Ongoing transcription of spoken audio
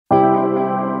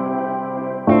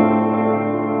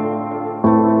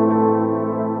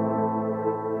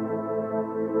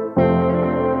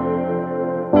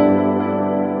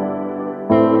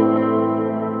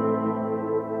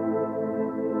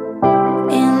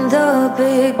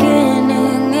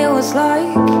beginning, it was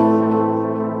like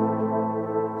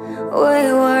we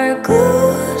were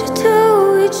glued to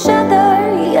each other,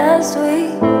 yes we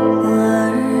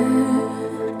were.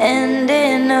 And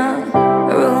in a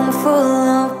room full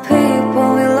of people,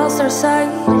 we lost our sight.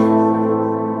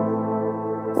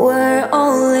 We're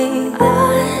only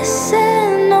us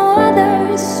and no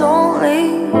others,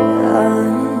 only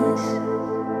us.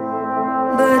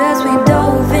 But as we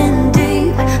dove in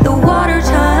deep, the water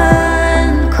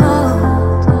turned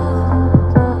cold.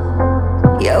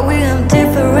 Yeah, we have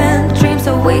different dreams,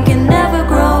 so we can never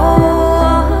grow.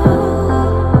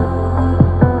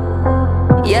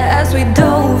 Yeah, as we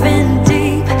dove in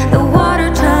deep, the water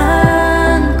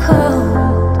turned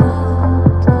cold.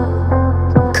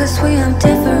 'Cause we have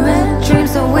different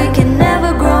dreams, so we can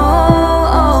never grow.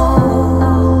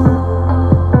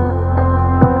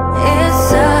 It's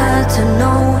sad to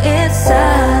know, it's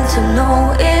sad to know,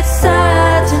 it's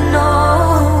sad to know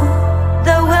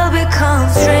that we'll become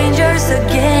strangers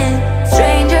again,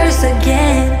 strangers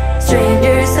again,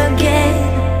 strangers again.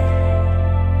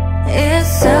 It's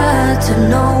sad to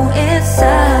know, it's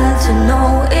sad to know,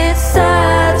 it's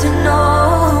sad to know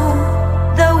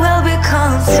that we'll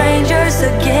become strangers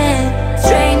again,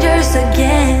 strangers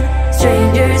again,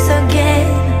 strangers again.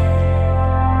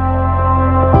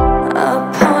 A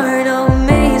part of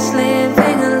me is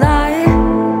living a lie.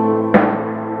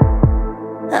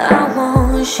 I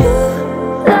want you.